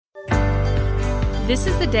This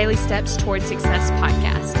is the Daily Steps Toward Success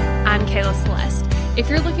podcast. I'm Kayla Celeste. If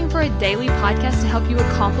you're looking for a daily podcast to help you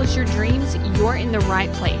accomplish your dreams, you're in the right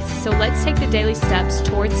place. So let's take the daily steps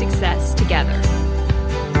toward success together.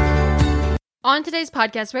 On today's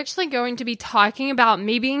podcast, we're actually going to be talking about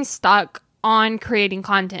me being stuck on creating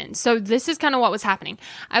content. So this is kind of what was happening.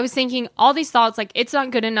 I was thinking all these thoughts like, it's not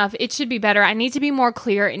good enough. It should be better. I need to be more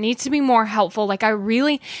clear. It needs to be more helpful. Like I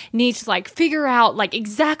really need to figure out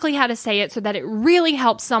exactly how to say it so that it really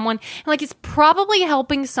helps someone. And it's probably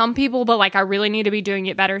helping some people, but I really need to be doing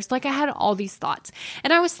it better. So I had all these thoughts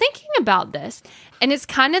and I was thinking about this. And it's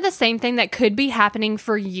kind of the same thing that could be happening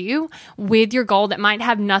for you with your goal that might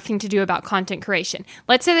have nothing to do about content creation.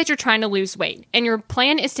 Let's say that you're trying to lose weight and your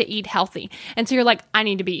plan is to eat healthy. And so you're like, I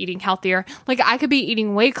need to be eating healthier. I could be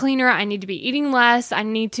eating way cleaner. I need to be eating less. I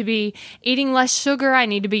need to be eating less sugar. I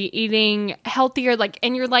need to be eating healthier.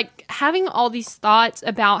 And you're having all these thoughts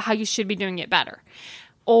about how you should be doing it better.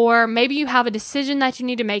 Or maybe you have a decision that you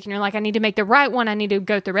need to make and you're like, I need to make the right one. I need to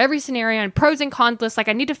go through every scenario and pros and cons list.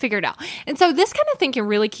 I need to figure it out. And so this kind of thing can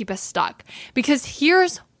really keep us stuck because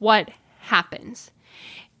here's what happens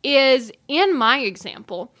is in my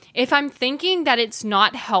example, if I'm thinking that it's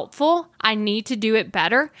not helpful, I need to do it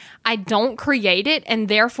better. I don't create it and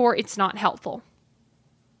therefore it's not helpful.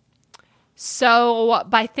 So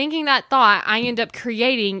by thinking that thought, I end up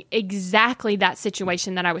creating exactly that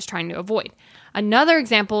situation that I was trying to avoid. Another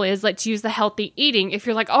example is let's use the healthy eating. If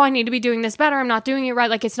you're like, oh, I need to be doing this better. I'm not doing it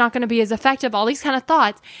right. It's not going to be as effective. All these kind of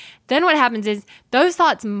thoughts. Then what happens is those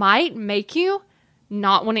thoughts might make you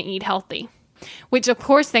not want to eat healthy, which of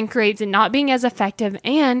course then creates it not being as effective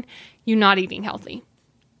and you not eating healthy.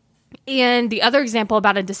 And the other example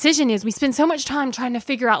about a decision is we spend so much time trying to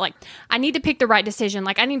figure out, I need to pick the right decision.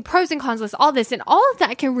 I need pros and cons list, all this. And all of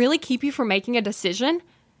that can really keep you from making a decision,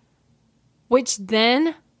 which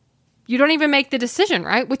then you don't even make the decision,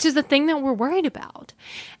 right? Which is the thing that we're worried about.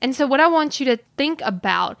 And so what I want you to think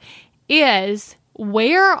about is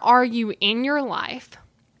where are you in your life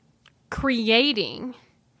creating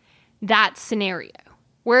that scenario?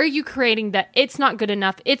 Where are you creating that it's not good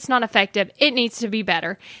enough, it's not effective, it needs to be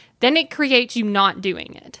better? Then it creates you not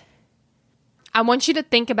doing it. I want you to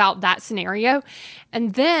think about that scenario.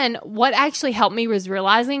 And then what actually helped me was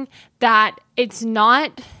realizing that it's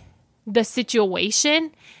not the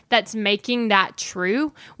situation that's making that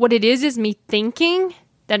true. What it is me thinking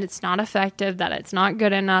that it's not effective, that it's not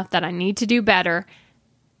good enough, that I need to do better.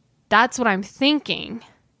 That's what I'm thinking,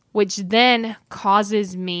 which then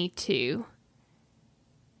causes me to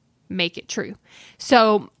make it true.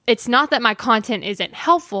 So it's not that my content isn't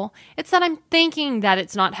helpful. It's that I'm thinking that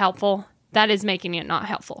it's not helpful. That is making it not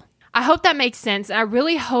helpful. I hope that makes sense. And I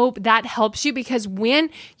really hope that helps you because when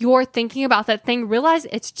you're thinking about that thing, realize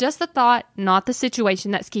it's just the thought, not the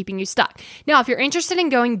situation that's keeping you stuck. Now, if you're interested in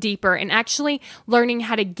going deeper and actually learning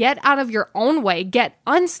how to get out of your own way, get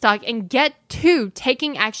unstuck, and get to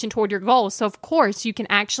taking action toward your goals, so of course you can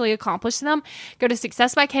actually accomplish them, go to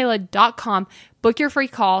successbykayla.com, book your free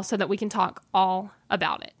call so that we can talk all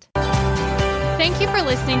about it. Thank you for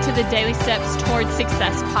listening to the Daily Steps Toward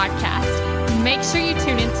Success podcast. Make sure you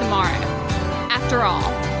tune in tomorrow. After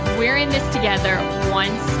all, we're in this together,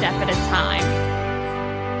 one step at a time.